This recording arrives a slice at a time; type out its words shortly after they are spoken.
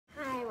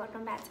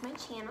welcome back to my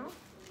channel.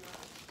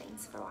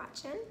 Thanks for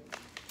watching.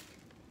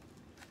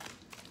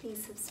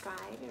 Please subscribe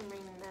and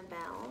ring the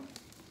bell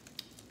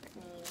for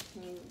any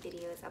new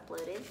videos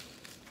uploaded.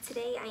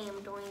 Today I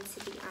am going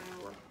to be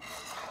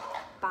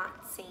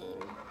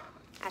unboxing,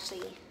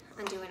 actually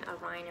undoing a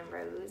Ryan and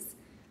Rose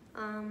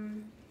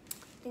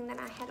thing that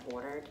I had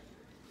ordered.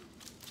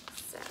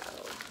 So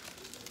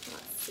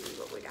let's see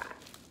what we got.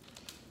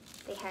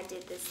 They had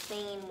did this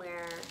thing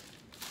where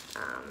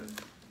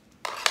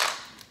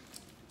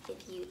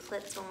if you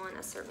clicked on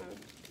a certain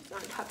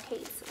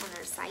cupcakes on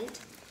their site,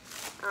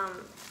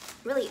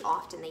 really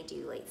often they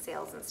do like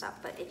sales and stuff,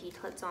 but if you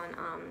clicked on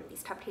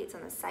these cupcakes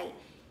on the site,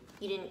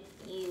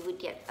 you would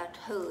get a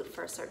code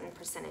for a certain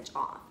percentage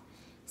off.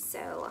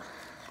 So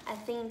I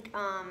think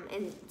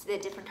and the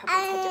different cupcakes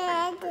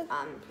had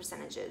different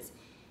percentages.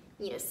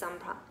 You know, some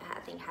I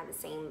think had the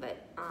same,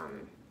 but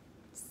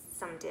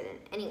some didn't.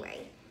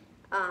 Anyway,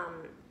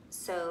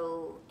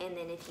 so, and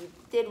then if you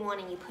did one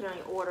and you put it on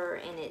your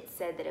order and it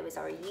said that it was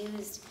already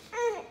used,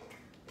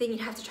 then you'd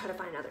have to try to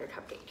find another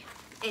cupcake.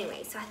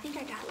 Anyway, so I think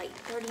I got like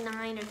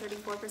 39 or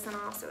 34%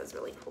 off, so it was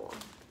really cool.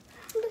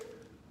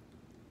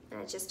 And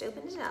I just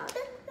opened it up.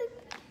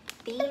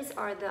 These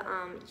are the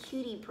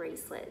cutie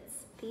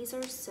bracelets. These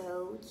are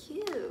so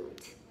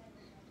cute.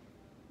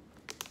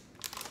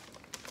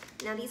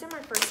 Now these are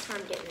my first time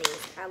getting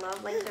these. I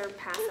love like their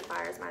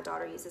pacifiers. My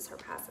daughter uses her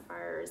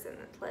pacifiers and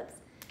the clips.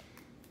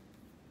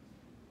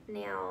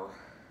 Now,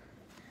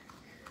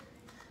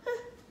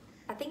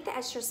 I think the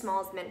extra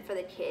small is meant for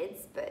the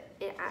kids, but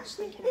it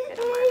actually can fit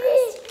on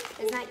my wrist.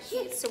 Isn't that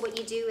cute? So what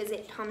you do is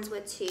it comes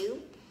with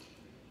two,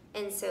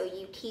 and so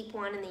you keep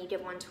one and then you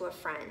give one to a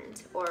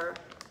friend or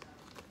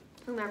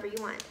whomever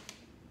you want.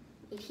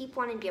 You keep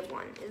one and give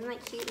one. Isn't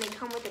that cute? And they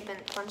come with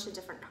a bunch of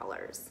different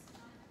colors.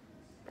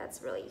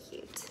 That's really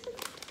cute.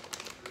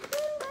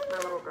 My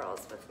little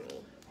girl's with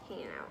me,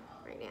 hanging out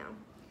right now.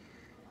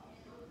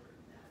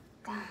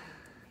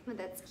 But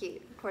that's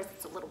cute. Of course,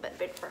 it's a little bit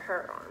big for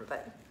her arm,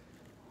 but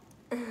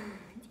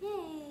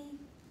yay.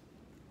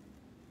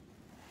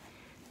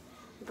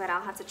 But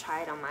I'll have to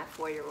try it on my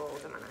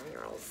 4-year-olds and my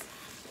 9-year-olds.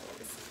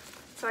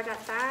 So I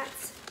got that.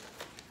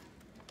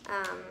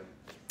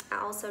 I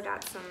also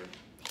got some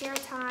hair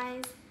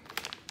ties.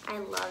 I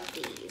love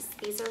these.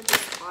 These are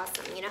just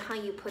awesome. You know how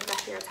you put the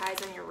hair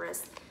ties on your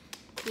wrist?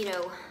 You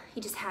know,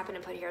 you just happen to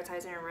put hair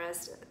ties on your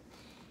wrist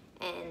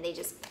and they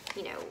just,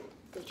 you know,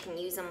 you can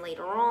use them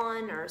later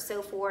on or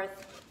so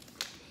forth.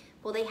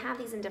 Well, they have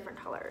these in different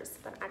colors,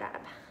 but I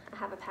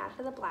have a pack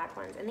of the black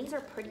ones, and these are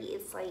pretty.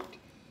 It's like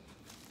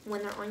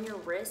when they're on your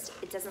wrist,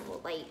 it doesn't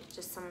look like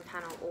just some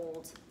kind of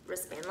old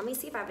wristband. Let me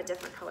see if I have a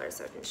different color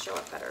so it can show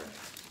up better.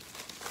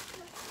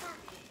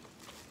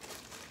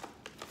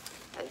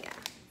 Oh yeah,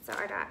 so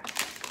I got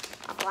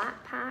a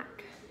black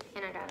pack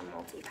and I got a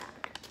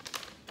multi-pack.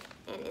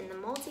 And in the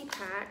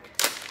multi-pack,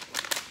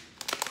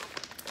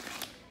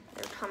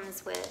 there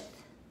comes with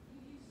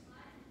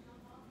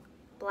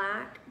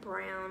black,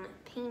 brown,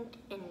 pink,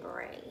 and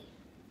gray.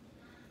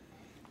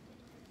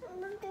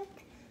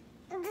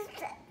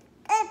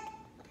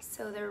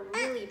 So they're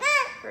really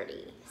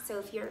pretty. So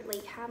if you're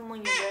like have them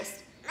on your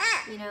wrist,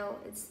 you know,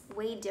 it's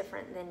way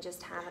different than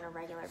just having a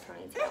regular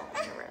ponytail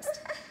on your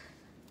wrist.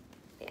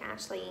 They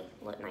actually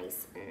look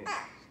nice and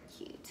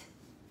cute.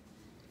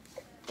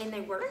 And they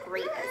work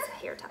great as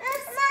hair ties.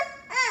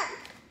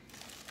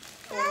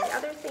 And the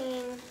other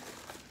thing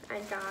I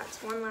got,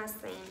 one last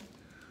thing.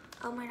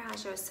 Oh my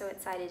gosh, I was so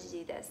excited to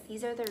do this.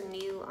 These are their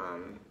new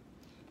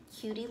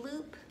Cutie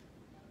Loop.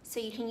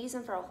 So you can use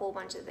them for a whole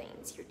bunch of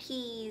things. Your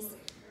keys,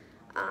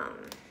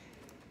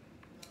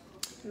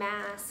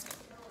 mask,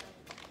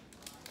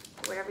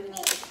 whatever you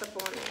need to clip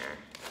on there.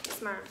 This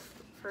is my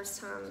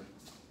first time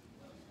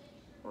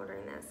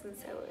ordering this, and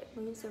so it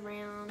moves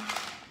around.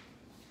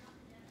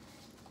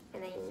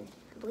 And then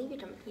I believe you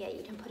can, yeah,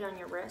 you can put it on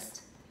your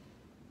wrist.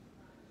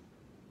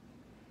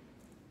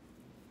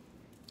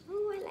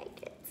 Oh, I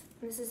like it.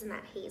 This is in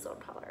that hazel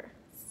color.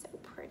 So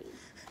pretty.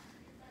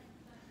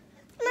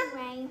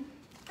 Anyway,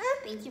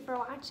 thank you for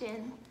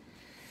watching.